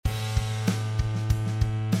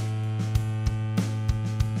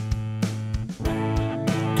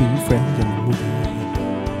Two friends in the movie.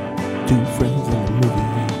 Two friends in the movie.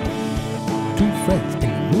 Two friends in the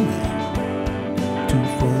movie. Two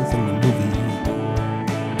friends in the movie.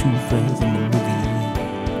 Two friends in the movie.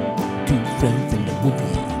 Two friends in the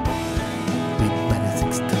movie. With Matt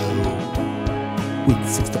Sixto. With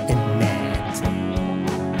Sixto and Matt.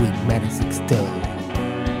 With Matt Sixto.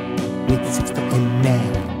 With Sixto and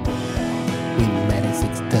Matt. With Matt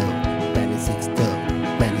Sixto. Matt Sixto.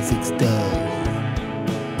 Matt Sixto.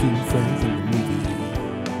 Two friends in the movie.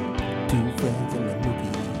 Two friends in the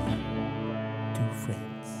movie. Two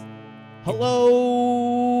friends.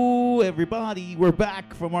 Hello, everybody. We're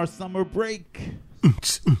back from our summer break.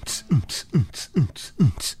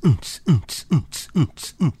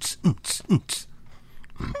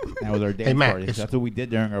 That was our dance Matt, parties. it's- That's what we did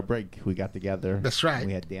during our break. We got together. That's right.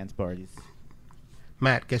 We had dance parties.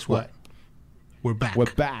 Matt, guess what? We're back. We're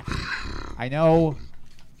back. I know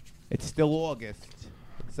it's still August,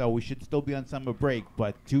 so we should still be on summer break,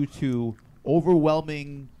 but due to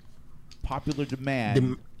overwhelming popular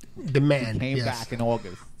demand, The man we came yes. back in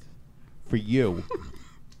August for you,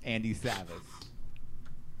 Andy Savas.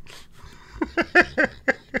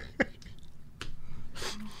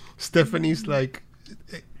 Stephanie's like,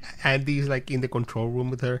 Andy's like in the control room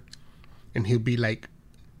with her, and he'll be like,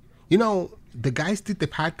 you know, the guys did the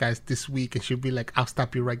podcast this week, and she'll be like, I'll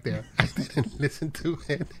stop you right there. I didn't listen to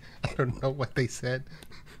it. I don't know what they said.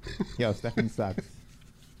 Yo, Stephanie sucks.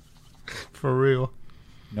 For real.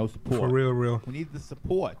 No support. For real. We need the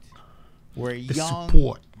support. We're a The young,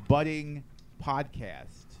 support. budding podcast.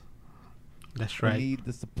 That's We right. need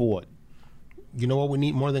the support. You know what we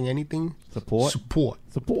need more than anything? Support? Support.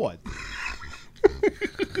 Support.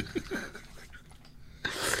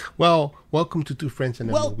 Well, welcome to Two Friends in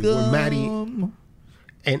a Movie, where Maddie Welcome.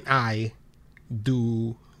 and I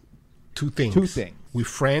do two things. Two things. We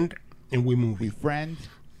friend and we movie. We friend,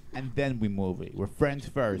 and then we movie. We're friends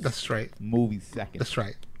first. That's right. Movies second. That's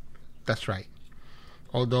right. That's right.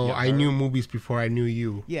 Although Yeah, I knew movies before I knew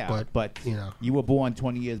you. Yeah, but you know, you were born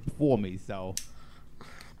 20 years before me, so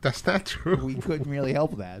that's not true. we couldn't really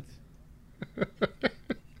help that.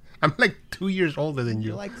 I'm like 2 years older than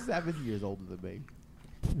You're you. like 7 years older than me.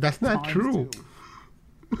 That's not Times true.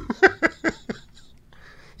 two.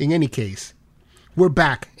 In any case, we're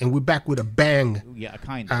back, and we're back with a bang. Yeah,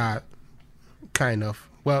 kind of. Kind of.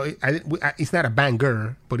 Well, it's not a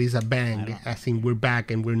banger, but it's a bang. I think we're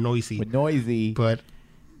back and we're noisy. We're noisy, But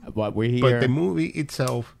we're here. But the movie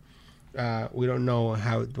itself, we don't know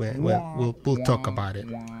how it went. We'll talk about it.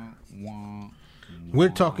 We're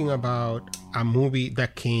talking about a movie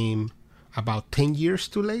that came about 10 years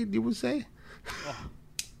too late, you would say?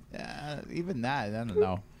 Even that, I don't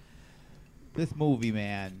know. This movie,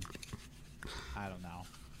 man, I don't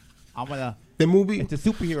know. The movie, It's a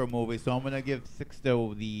superhero movie, so I'm gonna give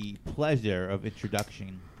Sixto the pleasure of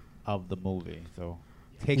introduction of the movie. So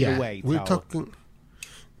take it away. we're Tyler.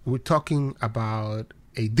 talking about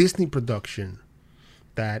a Disney production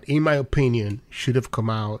that, in my opinion, should have come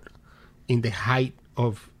out in the height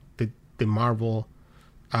of the Marvel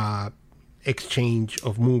exchange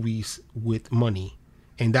of movies with money,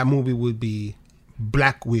 and that movie would be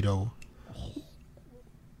Black Widow,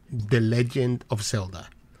 The Legend of Zelda.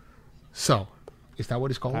 So, is that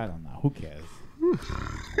what it's called? I don't know. Who cares?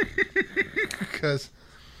 Because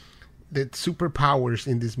the superpowers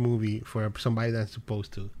in this movie for somebody that's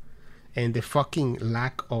supposed to, and the fucking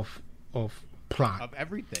lack of plot. Of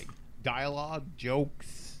everything, dialogue,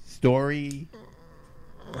 jokes, story,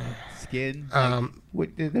 skin.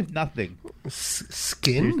 There's nothing.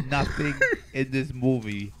 Skin? There's nothing in this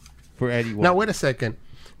movie for anyone. Now wait a second.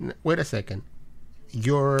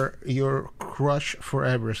 Your crush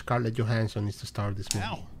forever, Scarlett Johansson, is to star this movie.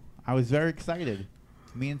 Ow. I was very excited.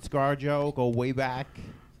 Me and ScarJo go way back.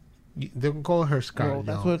 They call her Scarlett. Well,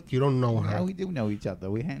 that's though. what- You don't know Yeah, her. we do know each other.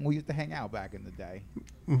 We used to hang out back in the day.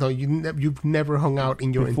 No, you've never hung out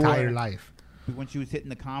in your Before- entire life. When she was hitting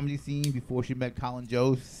the comedy scene, before she met Colin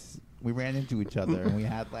Jost, we ran into each other and we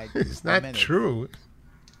had like. It's a not minute. true.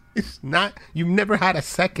 It's not. You've never had a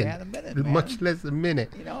second. We had a minute, man. much less a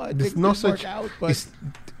minute. You know, There's things no didn't work such. out, but it's-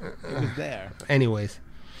 it was there. anyways,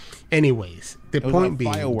 the It was point a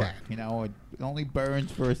being firework. that You know, it only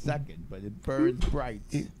burns for a second, but it burns bright.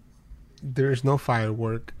 there's no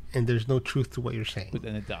firework and there's no truth to what you're saying. But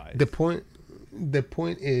then it dies. The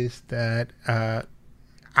point is that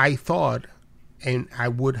I thought, and I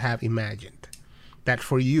would have imagined, that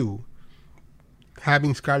for you,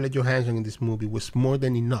 having Scarlett Johansson in this movie was more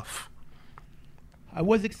than enough. I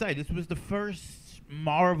was excited. This was the first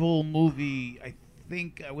Marvel movie I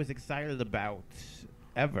think I was excited about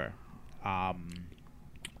ever.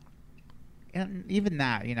 and even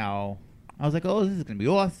that, I was like, oh, this is gonna be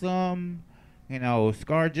awesome.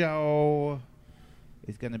 ScarJo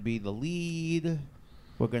is gonna be the lead.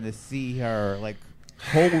 We're gonna see her like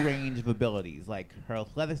whole range of abilities, like her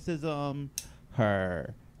athleticism,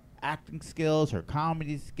 her acting skills, her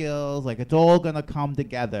comedy skills. Like it's all gonna come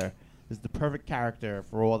together. This is the perfect character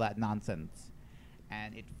for all that nonsense,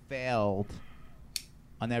 and it failed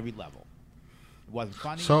on every level. It wasn't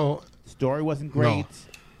funny. So the story wasn't great. No.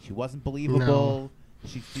 She wasn't believable.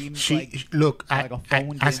 She seemed like a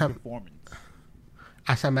phoned-in performance.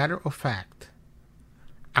 As a matter of fact,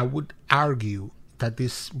 I would argue that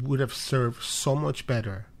this would have served so much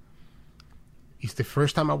better. It's the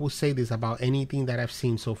first time I would say this about anything that I've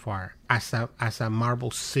seen so far as a Marvel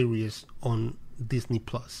series on Disney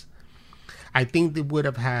Plus. I think they would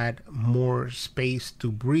have had more space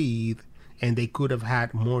to breathe, and they could have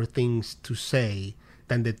had more things to say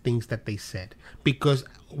than the things that they said. Because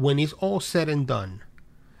when it's all said and done,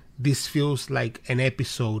 this feels like an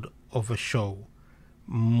episode of a show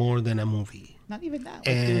more than a movie. Not even that. Like,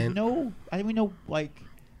 there was no... I didn't even know, like,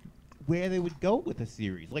 where they would go with the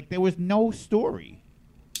series. Like, there was no story.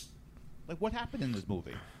 Like, what happened in this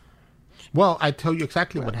movie? Well, I tell you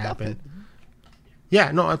exactly what happened.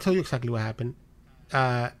 Yeah, no, I'll tell you exactly what happened.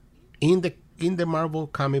 In the Marvel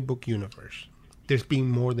comic book universe, there's been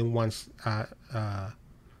more than one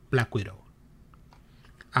Black Widow.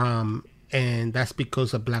 And that's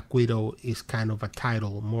because a Black Widow is kind of a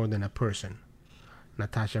title more than a person.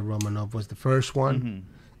 Natasha Romanoff was the first one,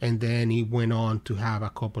 and then he went on to have a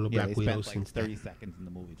couple of Black Widows. Spent like 30 seconds in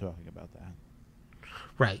the movie talking about that.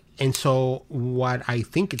 Right. And so what I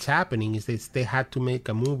think is happening is that they had to make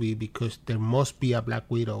a movie because there must be a Black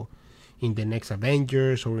Widow in the next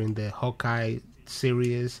Avengers or in the Hawkeye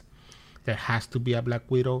series. There has to be a Black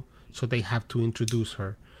Widow, so they have to introduce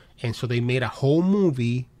her. And so they made a whole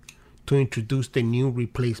movie to introduce the new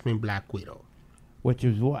replacement Black Widow. Which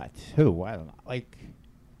is what? Who? I don't know. Like,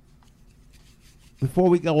 before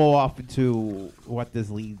we go off into what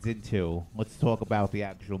this leads into, let's talk about the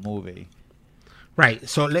actual movie. Right.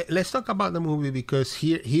 So let's talk about the movie because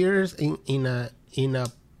here's in a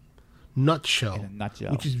nutshell. In a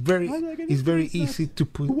nutshell. Which is very easy to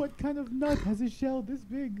put. What kind of nut has a shell this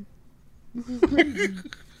big? This is crazy.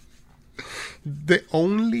 The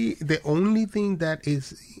only thing that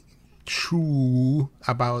is true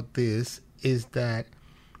about this is that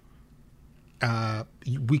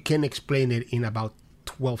we can explain it in about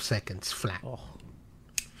 12 seconds flat.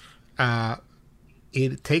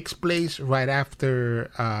 It takes place right after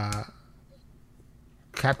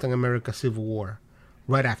Captain America Civil War.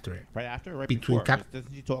 Right after it. Right after? Right between before?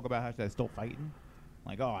 Doesn't she talk about how they're still fighting?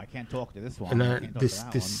 Like, oh, I can't talk to this one. And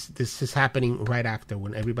this is happening right after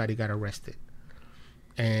when everybody got arrested.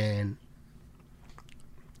 And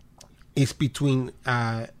it's between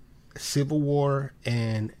Civil War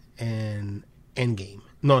and Endgame.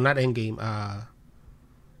 No, not Endgame.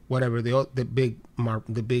 Whatever the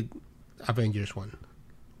big Avengers one,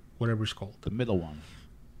 whatever it's called. The middle one.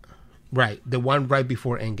 Right, the one right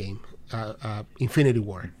before Endgame, Infinity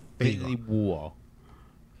War. Infinity War.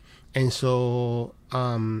 And so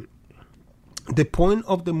the point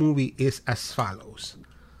of the movie is as follows.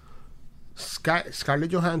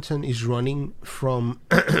 Scarlett Johansson is running from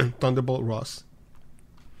Thunderbolt Ross.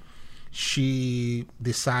 She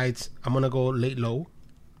decides, I'm going to go lay low.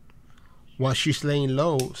 While she's laying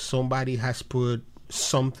low, somebody has put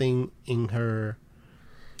something in her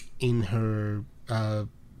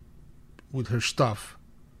with her stuff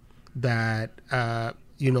that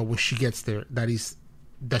when she gets there,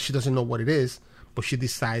 that she doesn't know what it is, but she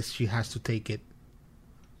decides she has to take it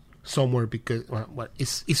somewhere because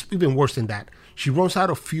it's even worse than that. She runs out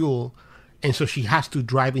of fuel, and so she has to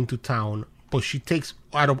drive into town, but she takes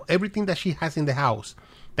out of everything that she has in the house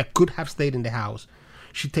that could have stayed in the house,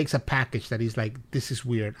 she takes a package that is like, this is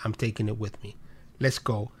weird, I'm taking it with me, let's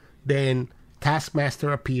go. Then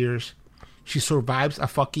Taskmaster appears. She survives a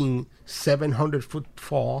fucking 700-foot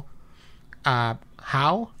fall.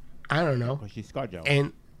 How? I don't know. Because she's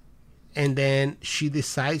ScarJo. And then she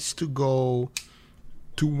decides to go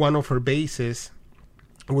to one of her bases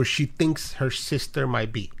where she thinks her sister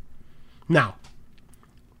might be. Now,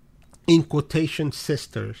 in quotation,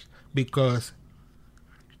 sisters, because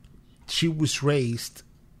she was raised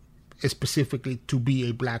specifically to be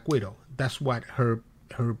a Black Widow. That's what her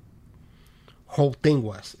whole thing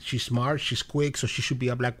was. She's smart, she's quick, so she should be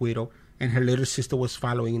a Black Widow. And her little sister was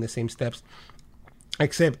following in the same steps.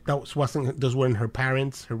 Except those weren't her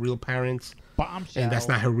parents, her real parents. Bombshell. And that's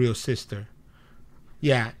not her real sister.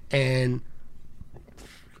 Yeah, and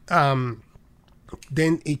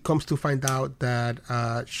then it comes to find out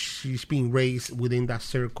that she's being raised within that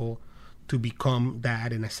circle to become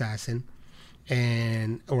that an assassin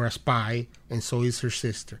and or a spy, and so is her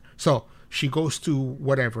sister. So she goes to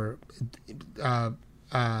whatever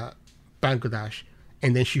Bangladesh,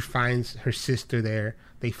 and then she finds her sister there.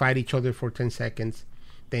 They fight each other for 10 seconds.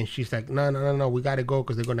 Then she's like, no, we gotta go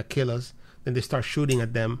because they're gonna kill us. Then they start shooting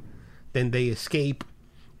at them. Then they escape,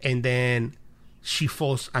 and then she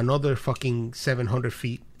falls another fucking 700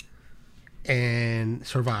 feet and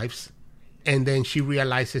survives. And then she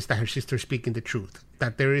realizes that her sister's speaking the truth,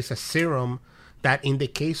 that there is a serum that in the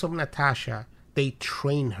case of Natasha, they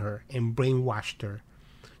trained her and brainwashed her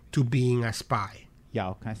to being a spy.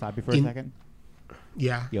 Yo, can I stop you for a second?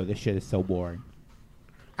 Yeah. Yo, this shit is so boring.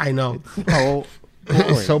 I know. It's so boring.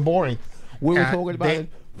 It's so boring. We were talking about it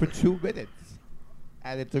for 2 minutes,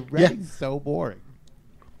 and it's already so boring.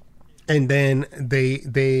 And then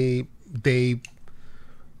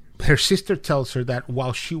her sister tells her that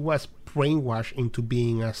while she was brainwashed into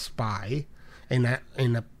being a spy and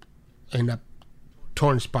a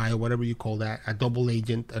torn spy or whatever you call that, a double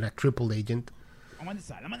agent and a triple agent. I'm on this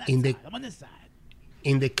side. I'm on that side. I'm on this side.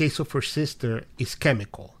 In the case of her sister, it's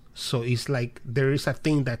chemical. So it's like there is a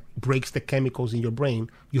thing that breaks the chemicals in your brain.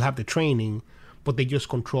 You have the training, but they just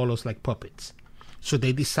control us like puppets. So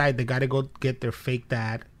they decide they gotta go get their fake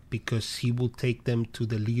dad because he will take them to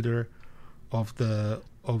the leader of the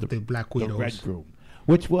Black Widows. The Red Room.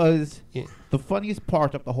 Which was the funniest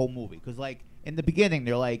part of the whole movie. Because, like, in the beginning,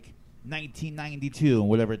 they're like 1992 in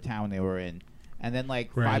whatever town they were in. And then,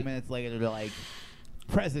 like, 5 minutes later, they're like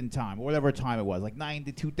present time, or whatever time it was. Like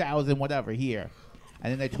 2000, whatever, here.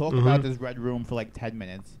 And then they talk about this Red Room for, like, 10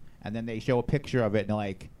 minutes. And then they show a picture of it, and they're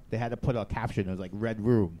like, they had to put a caption. It was like, Red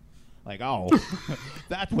Room. Like, oh,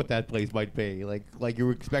 that's what that place might be. Like you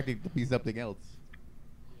were expecting it to be something else.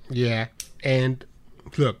 Yeah. And,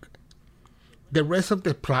 look. The rest of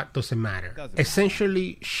the plot doesn't matter.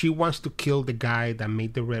 Essentially, she wants to kill the guy that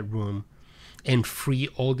made the Red Room and free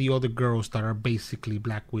all the other girls that are basically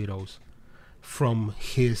Black Widows from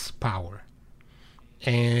his power.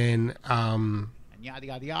 And yada,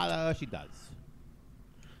 yada, yada, she does.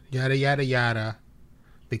 Yada, yada, yada.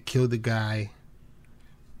 They kill the guy.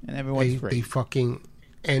 And everyone's free. They fucking...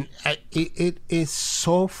 And it is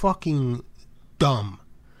so fucking dumb.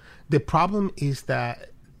 The problem is that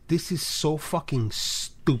this is so fucking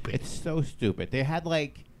stupid. It's so stupid. They had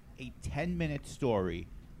like a 10-minute story,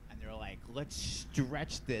 and they're like, let's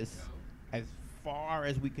stretch this as far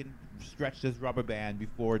as we can stretch this rubber band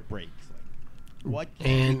before it breaks. Like, what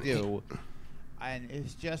can we do? And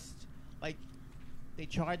it's just like they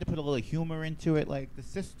tried to put a little humor into it. Like the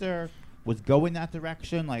sister was going that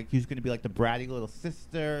direction. Like she was going to be like the bratty little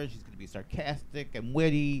sister. She's going to be sarcastic and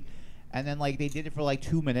witty. And then like they did it for like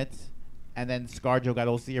 2 minutes. And then ScarJo got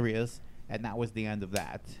all serious, and that was the end of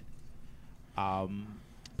that.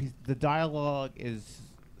 The dialogue is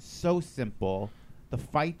so simple. The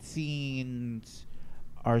fight scenes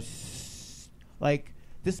are like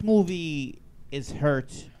this movie is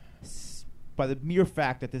hurt by the mere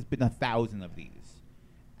fact that there's been 1,000 of these,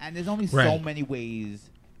 and there's only so many ways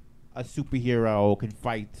a superhero can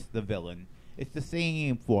fight the villain. It's the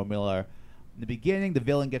same formula. In the beginning, the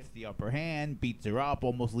villain gets the upper hand, beats her up,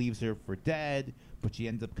 almost leaves her for dead, but she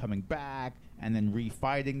ends up coming back and then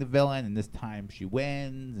refighting the villain, and this time she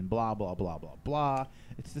wins, and blah, blah, blah, blah, blah.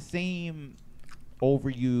 It's the same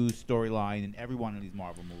overused storyline in every one of these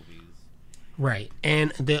Marvel movies. Right.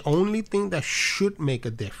 And the only thing that should make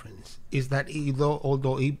a difference is that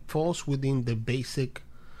although it falls within the basic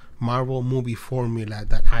Marvel movie formula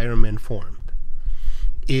that Iron Man formed,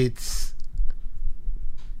 it's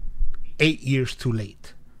 8 years too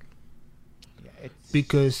late. Yeah, it's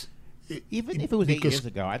because even if it was 8 years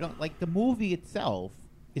ago, I don't like the movie itself.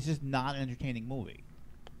 It's just not an entertaining movie.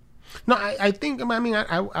 No, I think. I mean,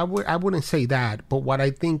 I wouldn't say that. But what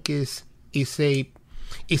I think is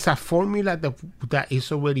a formula that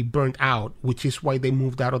is already burnt out, which is why they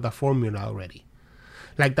moved out of the formula already.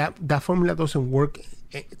 Like that formula doesn't work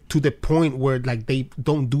to the point where like they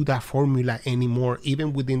don't do that formula anymore,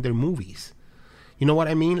 even within their movies. You know what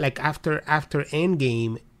I mean? Like after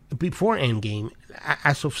Endgame, before Endgame,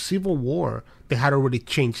 as of Civil War, they had already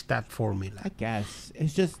changed that formula. I guess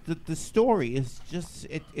it's just the story is just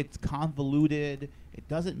it's convoluted. It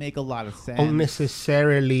doesn't make a lot of sense.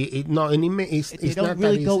 Unnecessarily, they don't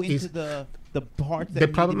really go into the parts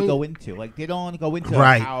that they need to go into. Like they don't go into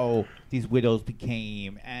how these widows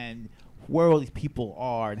became and where all these people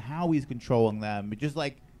are and how he's controlling them. It's just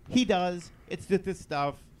like he does. It's just this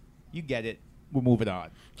stuff. You get it. We're moving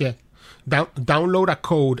on. Yeah. download a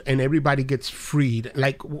code and everybody gets freed.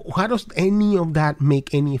 Like, how does any of that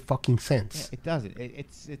make any fucking sense? Yeah, it doesn't.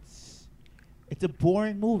 It's a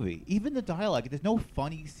boring movie. Even the dialogue. There's no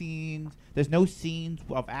funny scenes. There's no scenes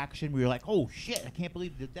of action where you're like, oh shit, I can't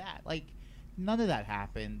believe they did that. Like, none of that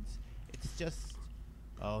happens. It's just,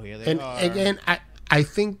 oh, here they are. And again, I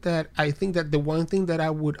think that the one thing that I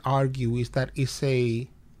would argue is that it's a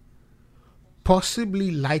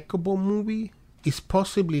possibly likable movie. It's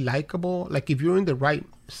possibly likable. Like, if you're in the right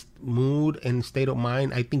mood and state of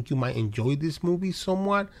mind, I think you might enjoy this movie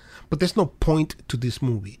somewhat. But there's no point to this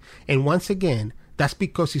movie. And once again, that's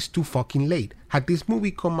because it's too fucking late. Had this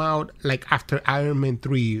movie come out like after Iron Man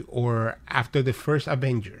 3 or after the first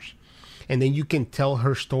Avengers, and then you can tell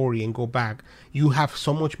her story and go back, you have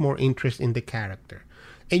so much more interest in the character.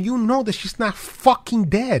 And you know that she's not fucking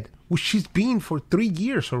dead, which she's been for 3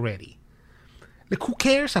 years already. Like, who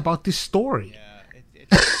cares about this story? Yeah,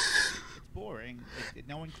 it's boring.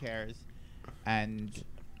 No one cares. And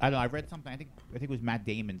I don't know. I read something. I think it was Matt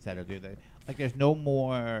Damon said it. That like, there's no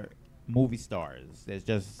more movie stars. There's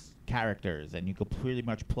just characters, and you could pretty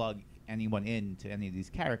much plug anyone into any of these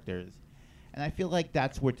characters. And I feel like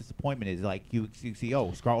that's where disappointment is. Like, you see,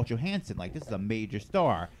 oh, Scarlett Johansson, like, this is a major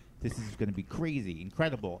star. This is going to be crazy,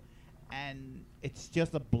 incredible. And it's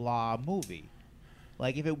just a blah movie.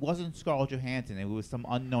 Like, if it wasn't Scarlett Johansson, it was some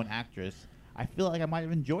unknown actress, I feel like I might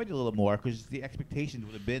have enjoyed it a little more because the expectations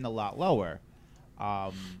would have been a lot lower.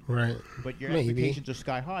 Right. But your Maybe. expectations are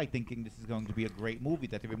sky high, thinking this is going to be a great movie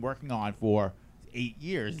that they've been working on for 8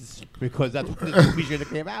 years because that's when this movie should have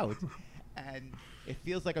came out. And it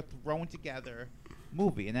feels like a thrown together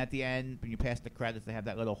movie. And at the end, when you pass the credits, they have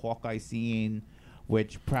that little Hawkeye scene,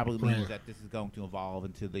 which probably means that this is going to evolve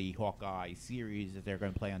into the Hawkeye series that they're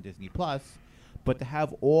going to play on Disney Plus. But to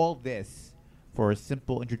have all this for a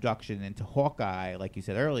simple introduction into Hawkeye, like you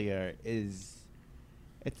said earlier, it's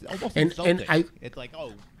almost insulting. It's like,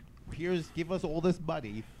 oh, give us all this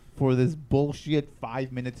money for this bullshit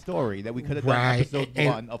 5-minute story that we could have done episode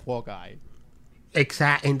 1 of Hawkeye.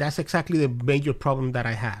 And that's exactly the major problem that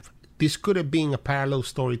I have. This could have been a parallel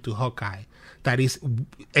story to Hawkeye that is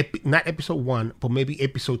not episode 1, but maybe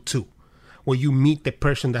episode 2, where you meet the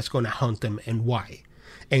person that's going to hunt him and why.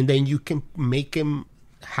 And then you can make him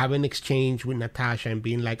have an exchange with Natasha and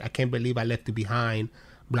being like, I can't believe I left you behind,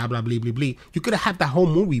 blah, blah, blah, blah, blah. You could have had the whole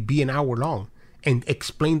movie be an hour long and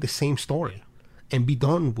explain the same story and be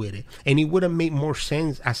done with it. And it would have made more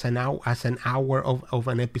sense as an hour of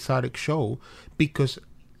an episodic show, because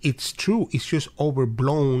it's true. It's just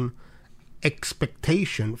overblown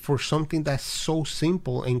expectation for something that's so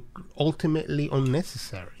simple and ultimately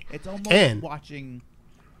unnecessary. It's almost watching,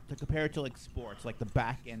 to compare it to like sports, like the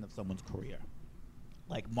back end of someone's career.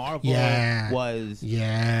 Like Marvel was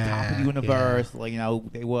top of the universe. Like,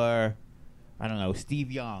 they were, I don't know,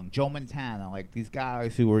 Steve Young, Joe Montana, like these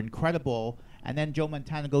guys who were incredible. And then Joe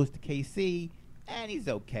Montana goes to KC, and he's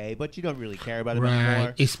okay, but you don't really care about him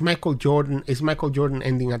anymore. It's Michael Jordan. Is Michael Jordan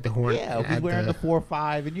ending at the horn? Yeah, he's wearing the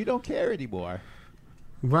 4-5, and you don't care anymore.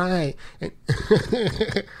 Right. And,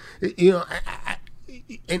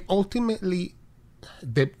 and ultimately,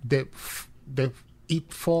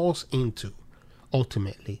 it falls into,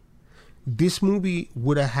 ultimately, this movie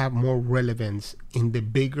would have had more relevance in the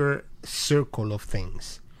bigger circle of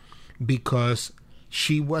things, because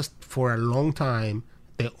she was for a long time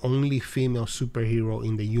the only female superhero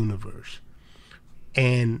in the universe,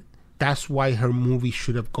 and that's why her movie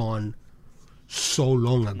should have gone so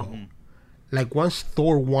long ago. Mm-hmm. Like, once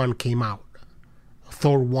Thor 1 came out,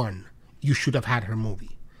 you should have had her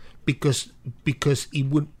movie, because it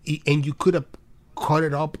would, and you could have cut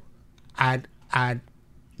it up at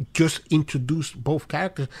just introduce both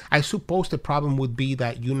characters. I suppose the problem would be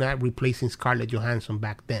that you're not replacing Scarlett Johansson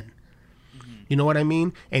back then. Mm-hmm. You know what I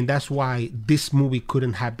mean? And that's why this movie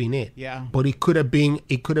couldn't have been it. Yeah. But it could have been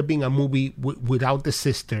a movie without the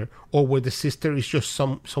sister, or where the sister is just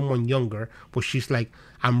someone younger, but she's like,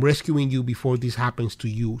 I'm rescuing you before this happens to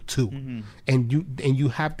you too. Mm-hmm. And you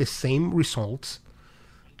have the same results,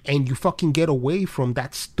 and you fucking get away from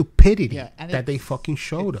that stupidity that they fucking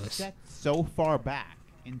showed us. Set so far back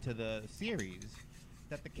into the series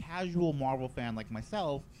that the casual Marvel fan like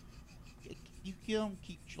myself, you don't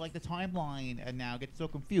keep like the timeline, and now get so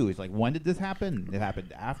confused. Like, when did this happen? It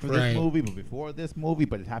happened after this movie, but before this movie,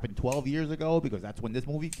 but it happened 12 years ago because that's when this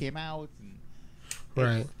movie came out.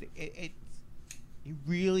 And you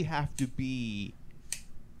really have to be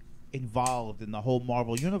involved in the whole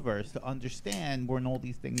Marvel universe to understand when all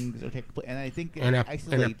these things are taking place. And I think it isolates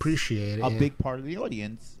and appreciate it, a big part of the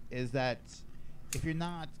audience is that if you're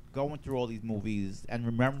not going through all these movies and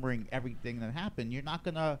remembering everything that happened, you're not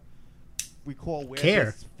gonna recall where care.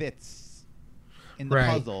 this fits in the Right.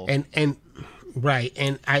 puzzle. And right.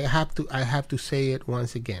 And I have to say it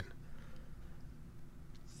once again.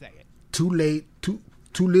 Say it. Too late.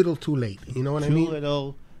 Too little. Too late. You know what I Too mean?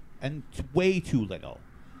 little and way too little.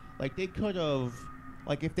 Like they could have,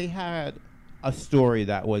 like if they had a story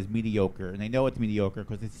that was mediocre, and they know it's mediocre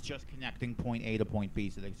because it's just connecting point A to point B,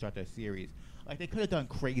 so they start their series. Like they could have done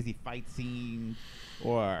crazy fight scenes,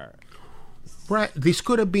 or Right. This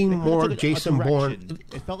could have been they could have more took a Jason Bourne. direction.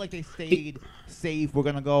 It felt like they stayed safe. We're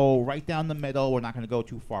gonna go right down the middle. We're not gonna go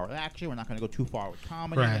too far with action. We're not gonna go too far with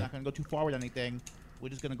comedy. Right. We're not gonna go too far with anything. We're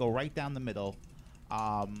just gonna go right down the middle.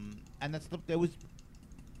 And that was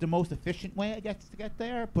the most efficient way, I guess, to get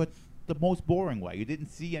there, but the most boring way. You didn't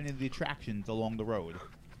see any of the attractions along the road.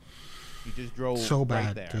 You just drove So right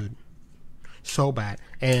bad, there. dude. So bad.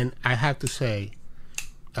 And I have to say,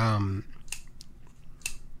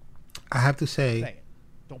 Say it.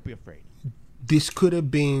 Don't be afraid. this could have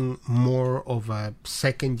been more of a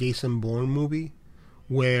second Jason Bourne movie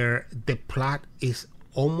where the plot is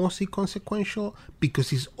almost inconsequential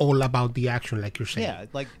because it's all about the action, like you're saying. Yeah,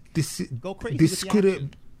 like This go crazy This with the could have.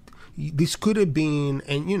 action. This could have been,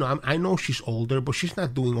 and you know, I know she's older, but she's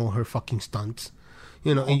not doing all her fucking stunts,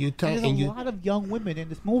 you know. And you tell, There's and a you, lot of young women in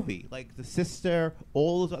this movie, like the sister,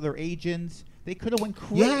 all those other agents. They could have went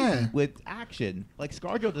crazy Yeah. with action. Like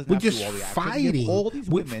ScarJo doesn't We're have to do just all the action. You have fighting. all these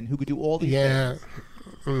We- women who could do all these yeah,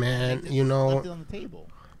 things. man, They just you know, left it on the table.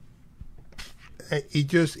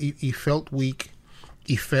 it felt weak.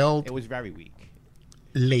 It felt It was very weak.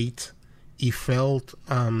 late. It felt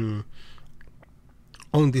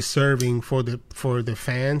undeserving for the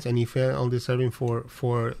fans, and he felt undeserving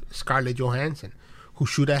for Scarlett Johansson, who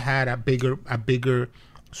should have had a bigger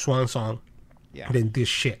swan song Yeah. than this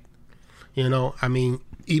shit. You know, I mean,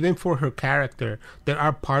 even for her character, there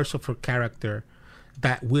are parts of her character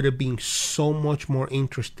that would have been so much more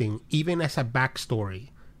interesting, even as a backstory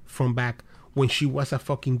from back when she was a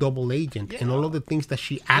fucking double agent, and all of the things that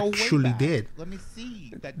she Go way actually back. did Let me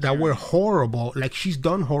see that were journey. horrible. Like, she's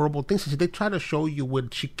done horrible things. They try to show you when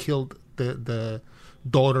she killed the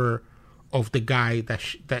daughter of the guy that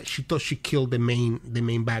she thought she killed the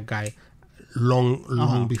main bad guy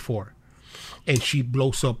long before, and she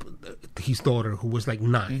blows up his daughter who was like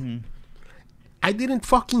 9. I didn't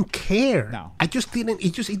fucking care. No. I just didn't.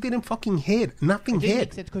 It didn't fucking hit. Nothing It didn't make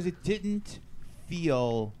hit. sense because it didn't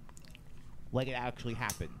feel like it actually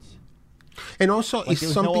happened. And also, Like it's there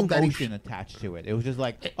was something no that emotion attached to it. It was just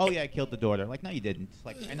like, oh yeah, I killed the daughter. Like, no, you didn't.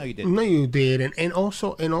 Like, I know you didn't. No, you did, and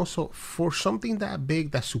also for something that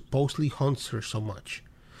big that supposedly haunts her so much,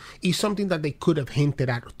 is something that they could have hinted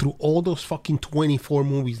at through all those fucking 24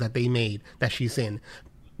 movies that they made that she's in,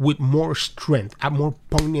 with more strength, a more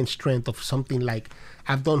poignant strength of something like,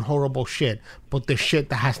 I've done horrible shit, but the shit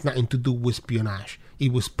that has nothing to do with espionage.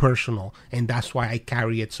 It was personal, and that's why I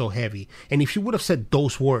carry it so heavy. And if she would have said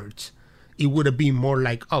those words, it would have been more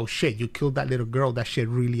like, oh shit, you killed that little girl, that shit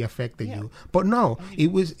really affected you. But no,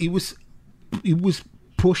 it was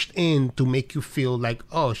pushed in to make you feel like,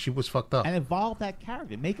 oh, she was fucked up. And evolve that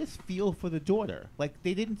character. Make us feel for the daughter. Like,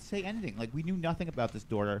 they didn't say anything. Like, we knew nothing about this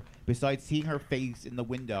daughter besides seeing her face in the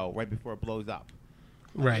window right before it blows up.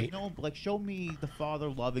 Like, Right. there's no, like, show me the father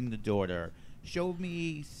loving the daughter. Show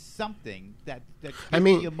me something that gives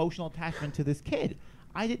mean- me emotional attachment to this kid.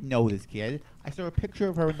 I didn't know this kid. I saw a picture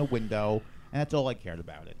of her in the window, and that's all I cared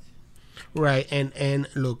about it. Right, and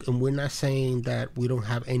look, and we're not saying that we don't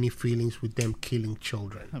have any feelings with them killing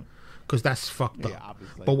children, because that's fucked up. Yeah,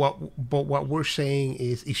 obviously. But what we're saying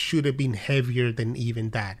is it should have been heavier than even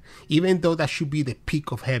that. Even though that should be the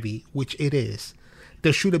peak of heavy, which it is,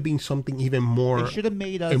 there should have been something even more. They should have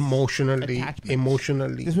made us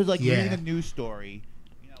emotionally. This was like yeah. reading a news story.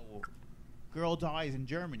 You know, girl dies in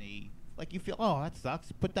Germany. Like, you feel, oh, that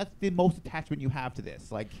sucks, but that's the most attachment you have to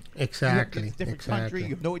this. Like, Exactly, it's a different exactly. country. You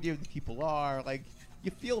have no idea who the people are. Like,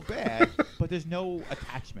 you feel bad, but there's no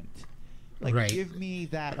attachment. Like, Right. give me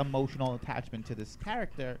that emotional attachment to this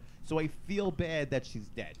character, so I feel bad that she's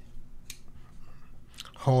dead.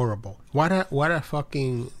 Horrible. What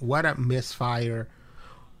a misfire.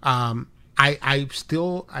 I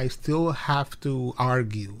still have to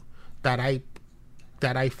argue that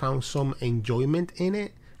I found some enjoyment in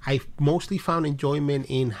it. I mostly found enjoyment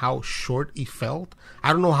in how short it felt.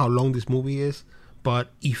 I don't know how long this movie is, but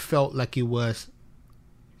it felt like it was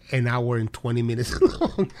an hour and 20 minutes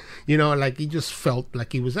long. You know, like it just felt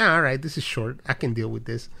like it was, all right, this is short. I can deal with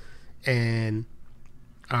this. And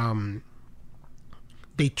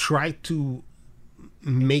they tried to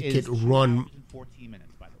make it Is 2 run. hours and 14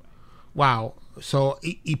 minutes, by the way. wow. So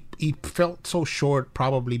it felt so short,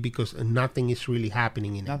 probably because nothing is really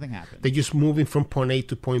happening in it. Nothing happened. They're just moving from point A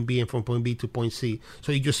to point B and from point B to point C.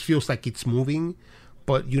 So it just feels like it's moving,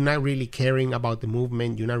 but you're not really caring about the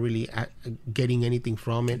movement. You're not really getting anything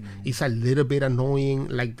from it. It's a little bit annoying.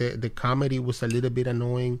 Like the comedy was a little bit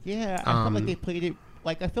annoying. Yeah, I felt like they played it.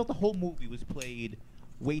 Like I felt the whole movie was played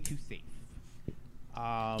way too safe.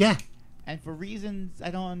 Yeah. And for reasons I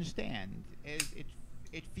don't understand.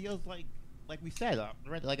 It feels like we said,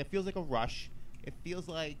 like it feels like a rush. It feels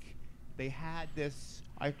like they had this.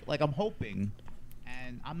 I'm hoping,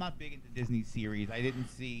 and I'm not big into Disney series. I didn't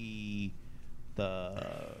see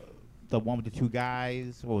the one with the two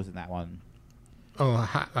guys. What was in that one?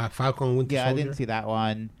 Oh, Falcon Winter Yeah, Soldier? I didn't see that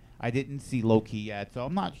one. I didn't see Loki yet, so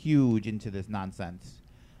I'm not huge into this nonsense.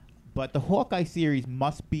 But the Hawkeye series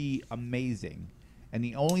must be amazing, and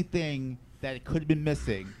the only thing that it could have been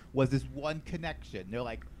missing was this one connection. They're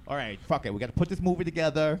like, all right, fuck it, we got to put this movie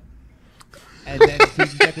together, and then so you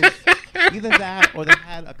can get this, either that or they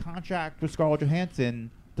had a contract with Scarlett Johansson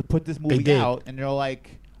to put this movie out, and they're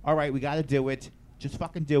like, all right, we got to do it, just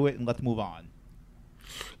fucking do it, and let's move on.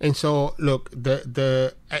 And so, look,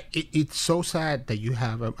 it's so sad that you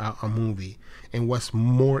have a movie, and what's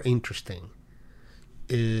more interesting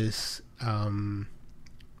is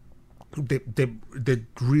the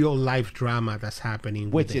real life drama that's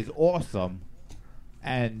happening, Which with is it. awesome.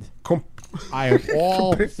 And I have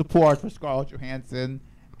all support for Scarlett Johansson,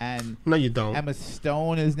 and No, you don't. Emma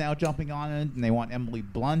Stone is now jumping on it, and they want Emily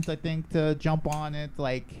Blunt, I think, to jump on it.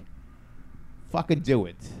 Like, fucking do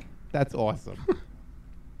it. That's awesome.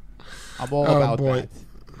 I'm all about boy.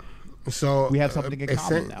 that. So We have something in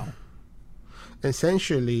common now.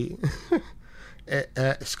 Essentially,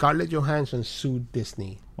 Scarlett Johansson sued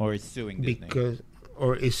Disney Or is suing Disney.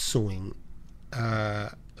 is suing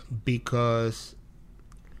because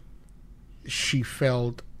she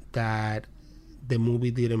felt that the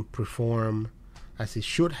movie didn't perform as it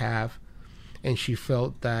should have, and she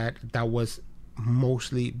felt that that was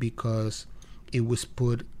mostly because it was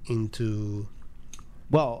put into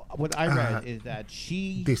Well, what I read is that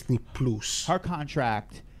Disney Plus. her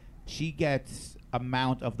contract, she gets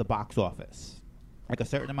amount of the box office. Like a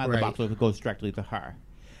certain amount of the Right. box office goes directly to her.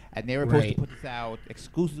 And they were supposed Right. to put this out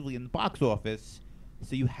exclusively in the box office,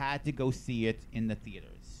 so you had to go see it in the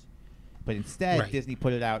theaters. But instead, Right. Disney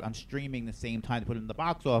put it out on streaming the same time to put it in the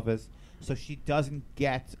box office, so she doesn't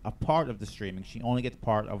get a part of the streaming. She only gets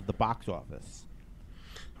part of the box office.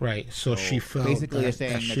 Right. So she felt basically they're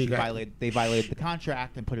saying that she got, they violated the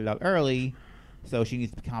contract and put it out early, so she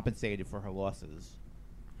needs to be compensated for her losses.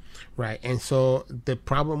 right. And so the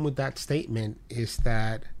problem with that statement is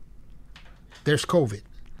that there's COVID,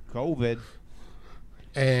 COVID.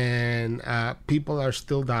 and people are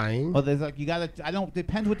still dying. Well, there's like you gotta. I don't.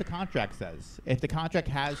 Depends what the contract says. If the contract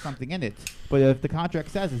has something in it, but if the contract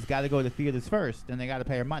says it's got to go to theaters first, then they got to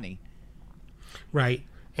pay her money. Right.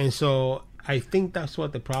 And so I think that's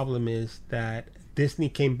what the problem is, that Disney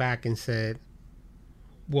came back and said,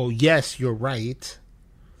 well, yes, you're right,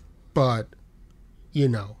 but,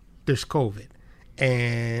 there's COVID.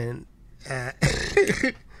 And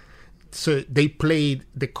so they played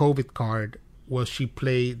the COVID card. Well, she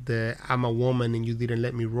played the I'm a woman and you didn't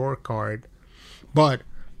let me roar card. But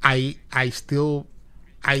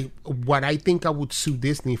what I think I would sue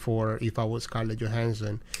Disney for if I was Scarlett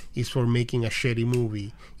Johansson is for making a shitty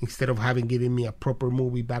movie instead of having given me a proper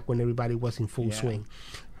movie back when everybody was in full swing.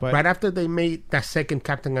 But Right after they made that second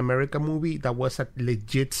Captain America movie that was a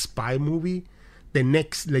legit spy movie, the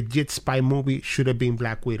next legit spy movie should have been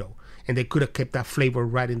Black Widow. And they could have kept that flavor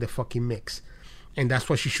right in the fucking mix. And that's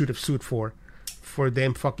what she should have sued for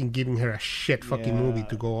them fucking giving her a shit fucking Yeah. movie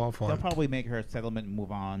to go off they'll on. probably make her a settlement and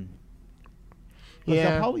move on. 'Cause Yeah.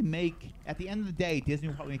 they'll probably make at the end of the day, Disney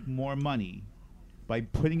will probably make more money by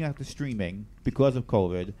putting it out to streaming because of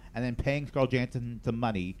COVID, and then paying Scarlett Johansson some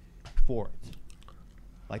money for it.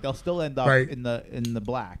 Like they'll still end up Right. in the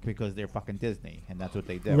black because they're fucking Disney, and that's what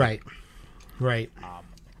they do. Right.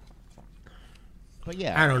 But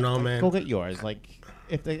yeah, I don't know, like, man. Go get yours. Like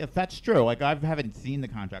if that's true, like I haven't seen the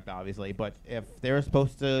contract obviously, but if they were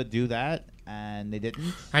supposed to do that and they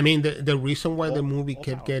didn't, I mean, the reason why the movie all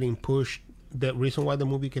kept power. getting pushed, the reason why the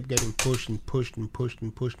movie kept getting pushed and pushed and pushed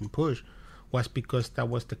and pushed and pushed was because that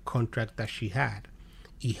was the contract that she had.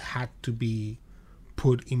 It had to be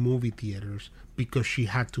put in movie theaters because she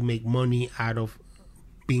had to make money out of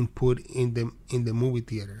being put in the movie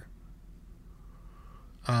theater.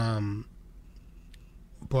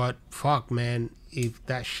 But fuck, man, if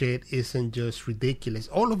that shit isn't just ridiculous,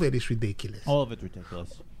 all of it is ridiculous. all of it's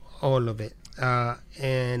ridiculous. All of it.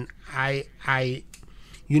 And I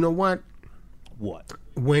You know what? What?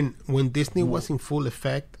 When Disney was in full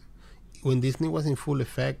effect,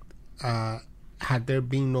 had there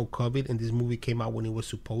been no COVID and this movie came out when it was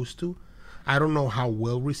supposed to, I don't know how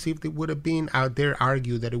well received it would have been. I dare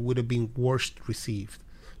argue that it would have been worst received,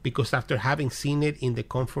 because after having seen it in the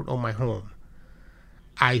comfort of my home,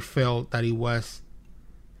 I felt that it was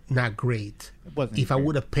not great. It wasn't If I great.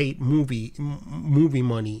 would have paid movie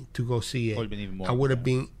money to go see it, Would've been even more I would have upset.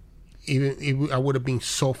 been I would have been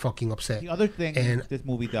so fucking upset. The other thing And- this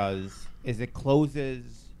movie does is it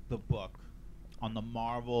closes the book on the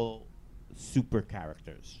Marvel super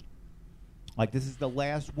characters. Like, this is the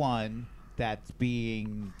last one that's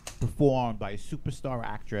being performed by a superstar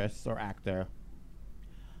actress or actor.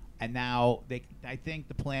 And now I think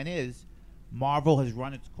the plan is Marvel has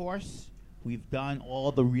run its course. We've done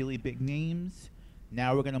all the really big names.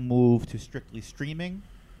 Now we're going to move to strictly streaming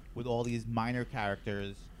with all these minor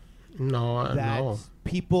characters No, that no.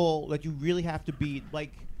 people that you really have to be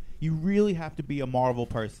like. You really have to be a Marvel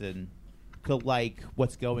person to like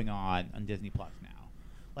what's going on Disney Plus now.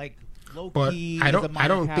 Like Loki, I is don't- a minor I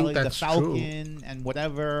don't think character, that's the true. Falcon and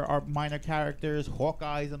whatever are minor characters.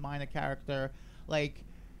 Hawkeye's a minor character. Like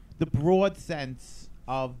the broad sense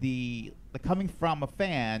of the coming from a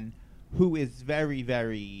fan who is very,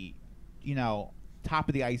 very, top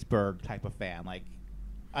of the iceberg type of fan. Like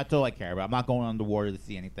that's all I care about. I'm not going underwater to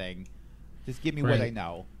see anything. Just give me what Right. I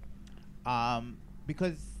know.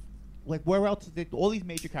 Because like where else? All these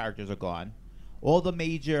major characters are gone. All the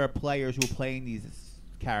major players who are playing these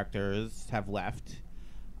characters have left.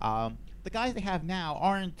 The guys they have now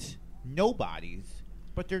aren't nobodies,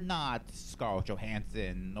 but they're not Scarlett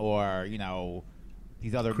Johansson or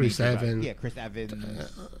these other Chris major guys. Evans. Yeah, Chris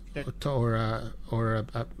Evans. They're- or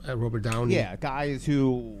Robert Downey. yeah, guys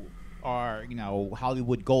who are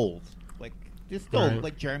Hollywood gold. Like there's still Right.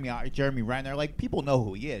 like Jeremy Renner. Like people know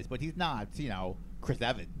who he is, but he's not Chris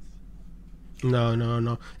Evans.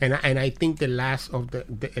 No. And I think the last of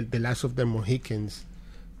the last of the Mohicans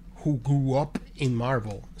who grew up in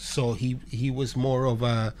Marvel, so he was more of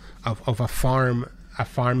a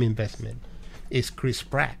farm investment, is Chris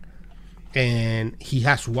Pratt. And he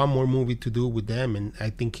has one more movie to do with them, and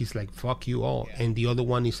I think he's like, fuck you all. Yeah. And the other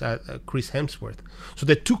one is Chris Hemsworth. So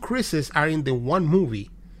the two Chris's are in the one movie,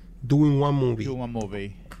 doing one movie. Do one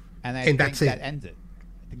movie, and I And think that's that it. ends it.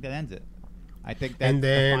 I think that ends it. I think that's And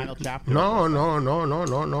then the final chapter.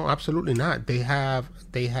 no, absolutely not. They have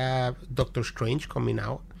Doctor Strange coming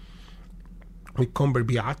out with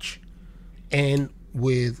Cumberbatch, and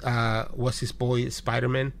with what's his boy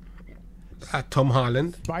Spider-Man, Tom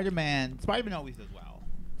Holland. Spider-Man always does well.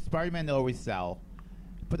 Spider-Man they always sell,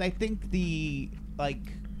 but I think this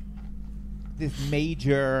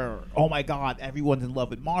major, oh my god, everyone's in love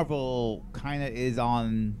with Marvel, kind of is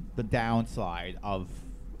on the downside of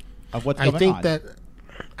what's I going on.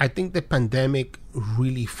 I think the pandemic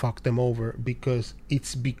really fucked them over, because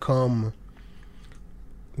it's become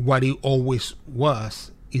what it always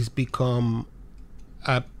was. It's become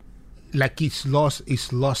like it's lost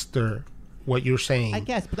its luster. What you're saying, I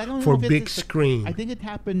guess, but I don't for know if big it's screen. I think it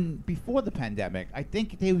happened before the pandemic. I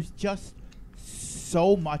think there was just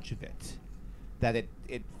so much of it that it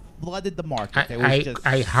flooded the market. There was just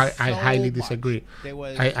I so highly much. disagree. There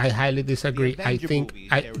was I highly disagree. the I Avenger think movies.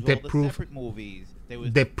 I, there was the all the proof separate movies. There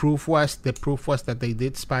was the proof was that they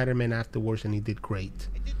did Spider-Man afterwards, and he did great.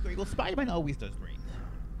 it did great. Well, Spider-Man always does great.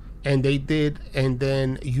 And they did, and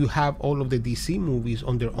then you have all of the DC movies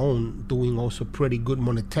on their own doing also pretty good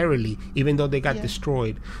monetarily, even though they got Yeah.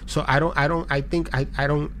 destroyed. So I don't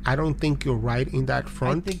think you're right in that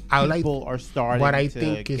front. I think like people are starting what I to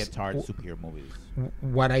think get is- tired of superhero movies.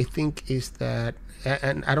 what I think is that,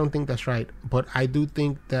 and I don't think that's right, but I do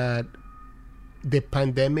think that the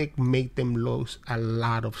pandemic made them lose a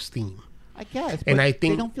lot of steam. I guess, but And I they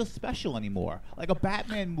think- don't feel special anymore. Like a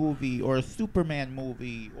Batman movie or a Superman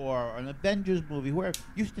movie or an Avengers movie, where it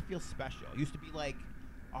used to feel special. It used to be like,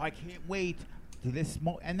 oh, I can't wait to this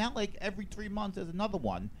and now like every 3 months there's another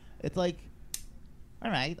one. It's like, all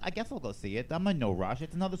right, I guess I'll go see it. I'm in no rush.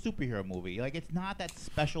 It's another superhero movie. Like it's not that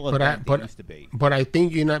special event it used to be. But I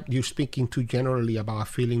think you're speaking too generally about a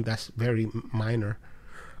feeling that's very minor.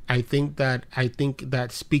 I think that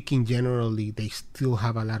speaking generally, they still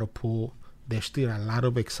have a lot of pull. There's still a lot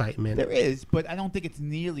of excitement. There is, but I don't think it's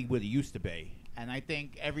nearly what it used to be. And I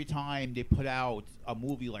think every time they put out a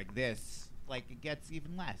movie like this, like it gets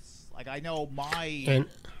even less. Like I know my And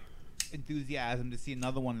enthusiasm to see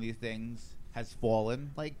another one of these things has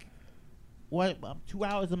fallen. Like, what? 2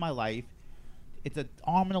 hours of my life, it's an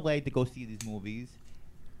arm and a leg to go see these movies,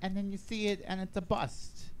 and then you see it and it's a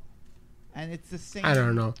bust. and it's the same. I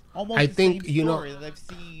don't know. Almost I the think, same you know, story that I've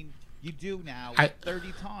seen you do now I-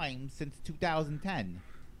 30 times since 2010.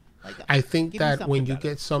 Like, I think give me that something when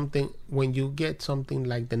better. you get something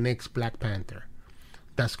like the next Black Panther,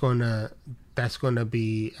 that's gonna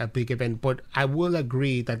be a big event. But I will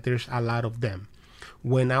agree that there's a lot of them.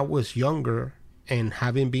 When I was younger, and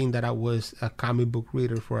having been that I was a comic book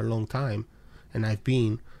reader for a long time, and I've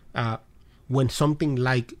been when something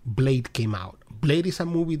like Blade came out. Blade is a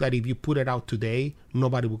movie that if you put it out today,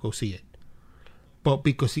 nobody will go see it. But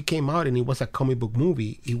because it came out and it was a comic book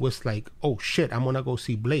movie, it was like, oh shit, I'm gonna go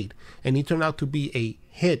see Blade. And it turned out to be a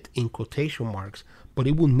hit in quotation marks, but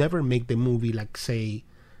it will never make the movie like, say,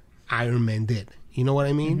 Iron Man did. You know what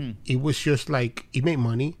I mean? Mm-hmm. It was just like, it made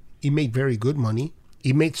money. It made very good money.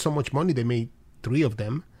 It made so much money, they made 3 of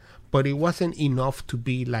them. But it wasn't enough to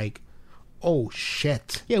be like, oh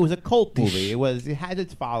shit. Yeah, it was a cult movie. It had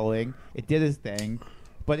its following. It did its thing,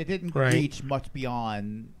 but it didn't Right. reach much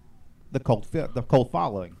beyond the cult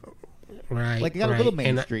following. Right. Like, it got right. a little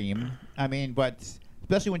And mainstream. I mean, but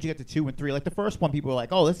especially when you get to 2 and 3. Like, the first one, people were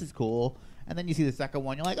like, oh, this is cool. And then you see the second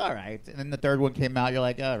one, you're like, all right. And then the third one came out, you're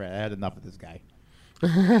like, all right, I had enough of this guy. I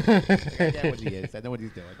know what he is. I know what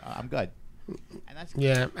he's doing. I'm good. And that's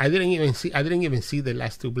yeah, I didn't even see the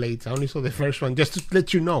last 2 Blades. I only saw the first one just to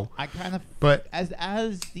let you know. I kind of But as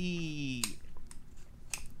the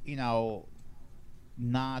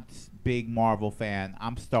not big Marvel fan,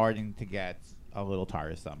 I'm starting to get a little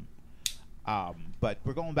tiresome. But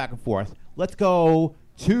we're going back and forth. Let's go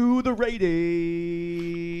to the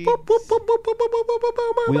ratings.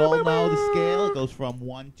 We all know the scale. It goes from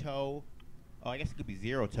 1 toe, I guess it could be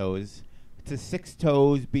 0 toes, to 6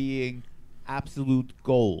 toes being absolute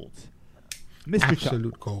gold. Mr.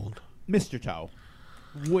 absolute gold. Mr. Toe,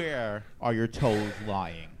 where are your toes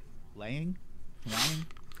lying? Laying?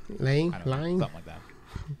 Lying, I don't know, lying. something like that.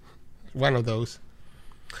 One of those.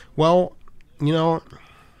 Well,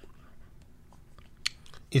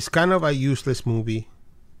 it's kind of a useless movie.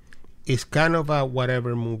 It's kind of a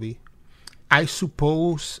whatever movie. I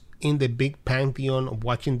suppose in the big pantheon of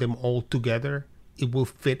watching them all together, it will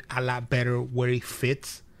fit a lot better where it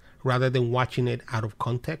fits rather than watching it out of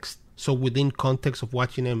context. So within context of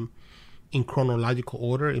watching them in chronological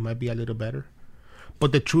order, it might be a little better.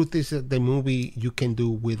 But the truth is that the movie you can do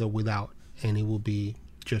with or without, and it will be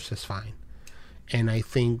just as fine. And I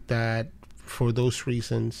think that for those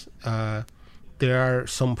reasons, there are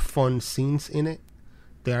some fun scenes in it.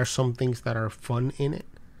 There are some things that are fun in it.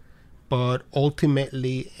 But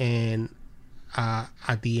ultimately, and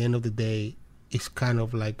at the end of the day, it's kind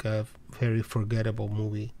of like a very forgettable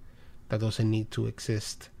movie that doesn't need to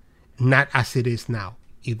exist. Not as it is now.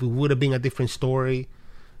 If it would have been a different story,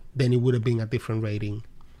 then it would have been a different rating.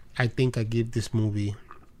 I think I give this movie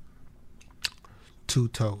 2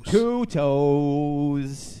 toes. 2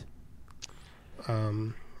 toes.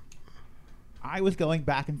 I was going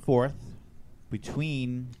back and forth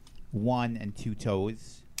between 1 and 2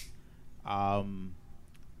 toes. I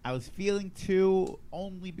was feeling 2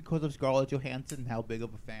 only because of Scarlett Johansson and how big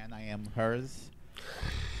of a fan I am of hers.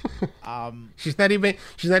 She's not even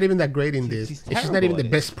that great in this. she's She's not even terrible the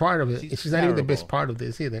at best it. part of it. She's She's not even the best terrible. part of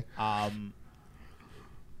this either. I'm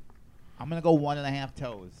gonna go 1.5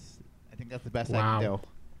 toes. I think that's the best I can do.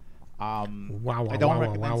 Wow, I don't wow,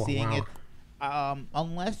 recommend wow, seeing wow. it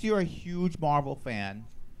unless you're a huge Marvel fan,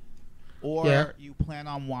 or Yeah. you plan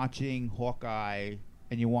on watching Hawkeye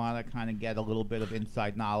and you want to kind of get a little bit of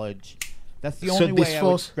inside knowledge. That's the So only this way I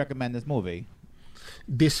falls- would recommend this movie.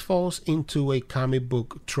 This falls into a comic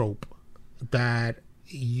book trope that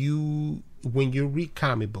when you read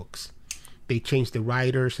comic books, they change the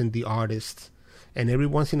writers and the artists, and every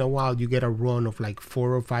once in a while you get a run of like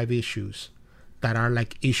 4 or 5 issues that are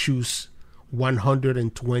like issues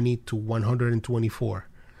 120 to 124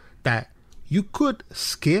 that you could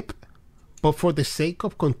skip, but for the sake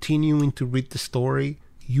of continuing to read the story,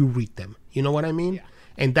 you read them. You know what I mean? Yeah.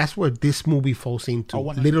 And that's where this movie falls into. Oh,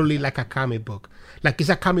 100%. Literally like a comic book. Like it's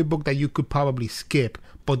a comic book that you could probably skip,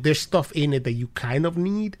 but there's stuff in it that you kind of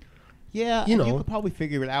need. Yeah, You and you know. could probably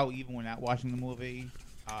figure it out even without watching the movie.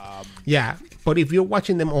 Yeah, but if you're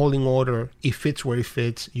watching them all in order, it fits where it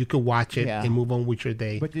fits. You could watch it Yeah. and move on with your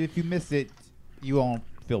day. But if you miss it, you won't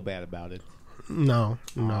feel bad about it. No.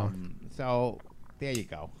 So there you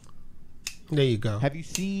go. There you go. Have you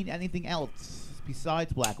seen anything else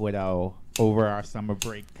besides Black Widow over our summer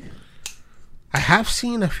break? I have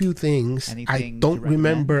seen a few things. I Anything don't to recommend?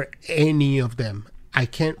 remember any of them. I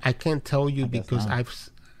can't tell you I guess because not.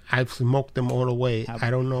 I've smoked them all away. I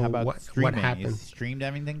don't know how about what streaming? You happened. streamed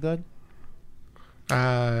everything good?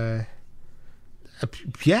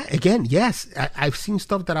 Yeah, again, yes. I've seen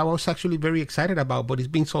stuff that I was actually very excited about, but it's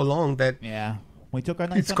been so long that Yeah. We took our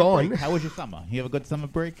nice It's summer gone. break. How was your summer? You have a good summer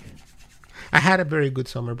break? I had a very good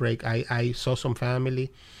summer break. I saw some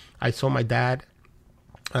family. I saw my dad.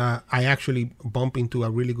 I actually bumped into a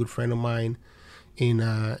really good friend of mine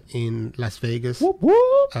in Las Vegas. Whoop, whoop.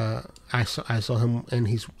 I saw him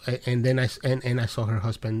and then I saw her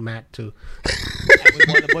husband Matt too. And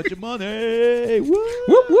we won a bunch of money. Whoop,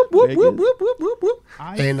 Whoop, whoop, whoop, Vegas. whoop, whoop, whoop, whoop, whoop.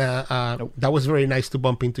 I- And that was very nice to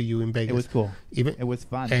bump into you in Vegas. It was cool. Even It was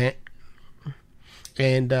fun.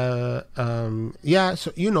 yeah,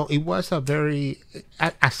 so it was a very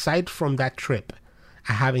aside from that trip,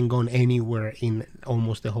 I haven't gone anywhere in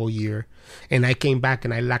almost the whole year, and I came back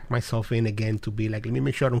and I locked myself in again to be like, let me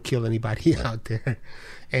make sure I don't kill anybody out there,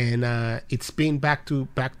 and it's been back to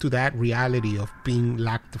that reality of being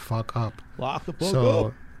locked the fuck up. Lock the book So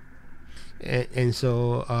up. and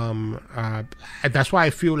so that's why I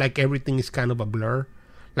feel like everything is kind of a blur.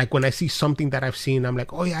 Like when I see something that I've seen, I'm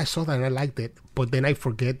like, oh yeah, I saw that and I liked it, but then I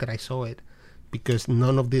forget that I saw it because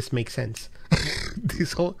none of this makes sense.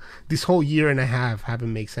 this whole year and a half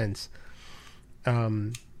haven't made sense.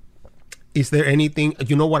 Is there anything?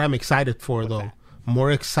 You know what I'm excited for though? that?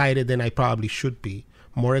 More excited than I probably should be.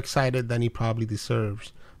 More excited than he probably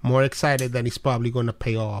deserves. More excited than he's probably going to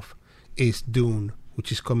pay off. Is Dune,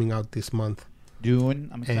 which is coming out this month. Dune.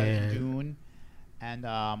 I'm excited for And- Dune.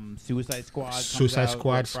 And Suicide Squad. comes Suicide out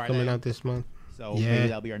Squad's Friday. coming out this month. So Yeah. maybe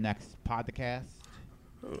that'll be our next podcast.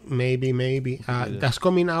 Maybe. That's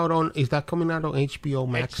coming out on. Is that coming out on HBO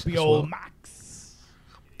Max? as HBO well? Max.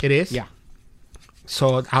 It is. Yeah.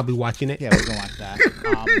 So I'll be watching it. Yeah, we're gonna watch that.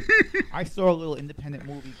 I saw a little independent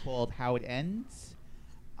movie called How It Ends.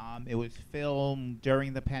 It was filmed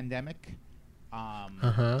during the pandemic.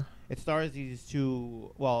 It stars these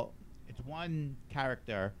two. Well, it's one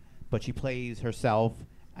character, but she plays herself,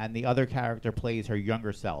 and the other character plays her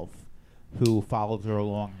younger self, who follows her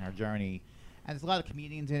along in her journey. And there's a lot of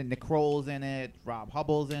comedians in it. Nick Kroll's in it. Rob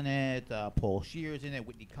Hubbell's in it. Paul Shear's in it.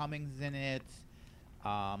 Whitney Cummings is in it.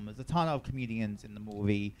 There's a ton of comedians in the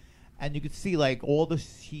movie, and you can see like all the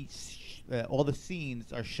scenes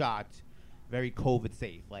are shot very COVID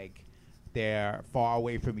safe. Like they're far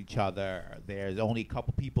away from each other. There's only a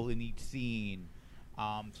couple people in each scene,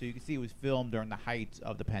 so you can see it was filmed during the height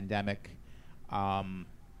of the pandemic. And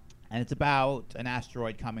it's about an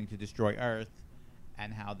asteroid coming to destroy Earth,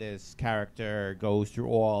 and how this character goes through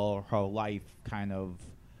all her life, kind of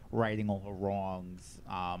righting all her wrongs.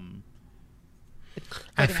 I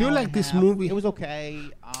Like an feel hour like and a this half. movie- It was okay.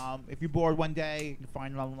 If you're bored one day, you can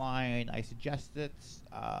find it online. I suggest it,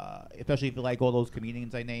 especially if you like all those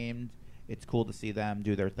comedians I named. It's cool to see them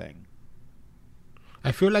do their thing.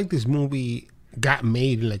 I feel like this movie got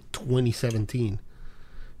made in like 2017,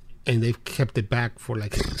 and they've kept it back for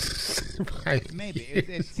like 5 Maybe years.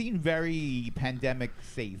 it seemed very pandemic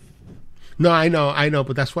safe. No, I know,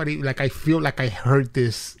 but that's what I feel like I heard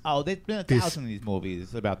this. Oh, there's been a This- thousand of these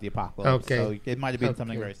movies about the apocalypse. Okay. So it might have been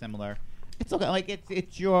something Okay. very similar. It's okay. Like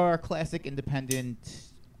it's your classic independent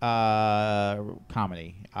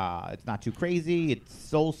comedy. It's not too crazy. It's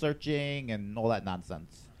soul searching and all that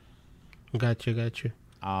nonsense. Gotcha.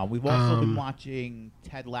 We've also been Um, watching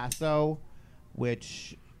Ted Lasso,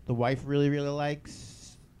 which the wife really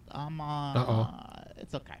likes.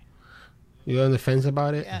 It's okay. You're on the fence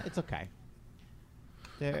about it? Yeah, it's okay.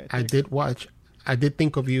 I did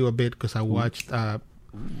think of you a bit because I watched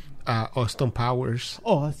Austin Powers.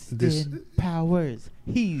 Austin This- Powers.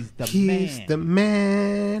 He's the He's man. the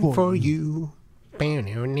man For for you.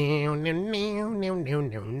 you.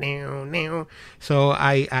 So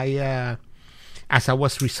I as I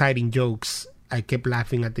was reciting jokes, I kept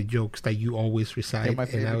laughing at the jokes that you always recite, They're my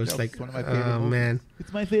and I favorite was jokes. like, One of my favorite "Oh movies. man,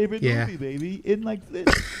 It's my favorite Yeah. movie, baby. In like this.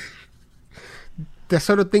 that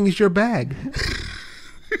sort of thing is your bag."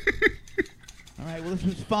 All right, well, this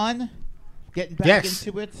was fun. Getting back Yes.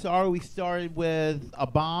 into it. Sorry we started with a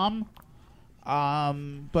bomb.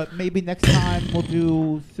 But maybe next time we'll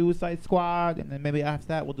do Suicide Squad, and then maybe after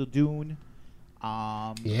that we'll do Dune.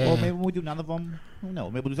 Yeah. Or maybe we'll do none of them. Who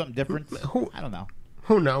knows? Maybe we'll do something different. Who- I don't know.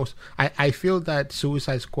 Who knows? I feel that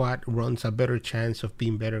Suicide Squad runs a better chance of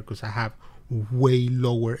being better because I have way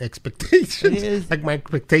lower expectations. It is. Like my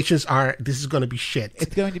expectations are this is gonna be shit.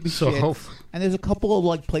 It's going to be So shit. hope- And there's a couple of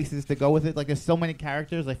like places to go with it. Like there's so many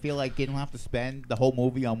characters. I feel like you don't have to spend the whole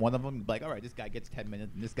movie on one of them. Like, all right, this guy gets 10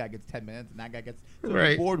 minutes, and this guy gets 10 minutes, and that guy gets. So if you're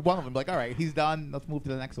Right. bored one of them. Like, all right, he's done. Let's move to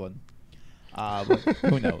the next one. But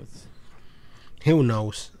who knows? Who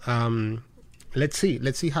knows? Let's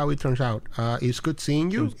see how it turns out. It's good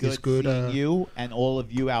seeing you. It was good It's good seeing you and all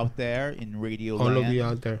of you out there in Radio all Land. of you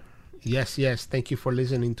out there. Yes, yes. Thank you for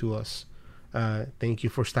listening to us. Thank you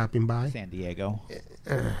for stopping by. San Diego.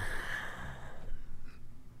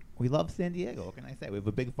 We love San Diego. What can I say? We have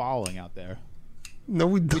a big following out there. No,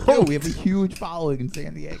 we We do. don't. We have a huge following in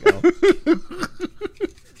San Diego.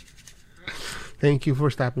 Thank you for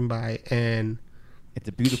stopping by, and It's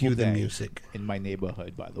a beautiful cue the day music. in my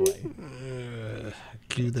neighborhood, by the way.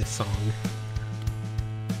 Cue the song.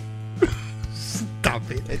 Stop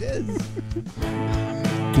it. It is.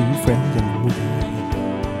 Two friends in a movie.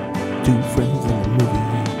 Two friends in a movie.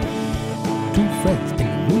 Two friends in a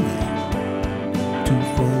movie. Two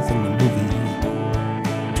friends in a movie.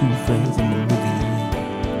 Two friends in a movie.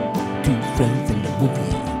 Two friends in a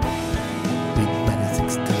movie. With Maddie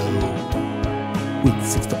Sixto. With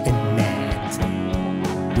Sixto and Nat.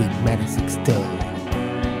 With Maddie Sixto.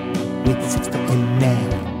 With Sixto and Nat.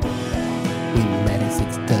 With Maddie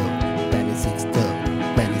Sixto. Maddie Sixto.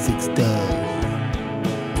 Maddie Sixto.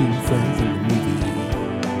 Two friends in the movie.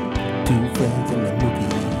 Two friends in the movie.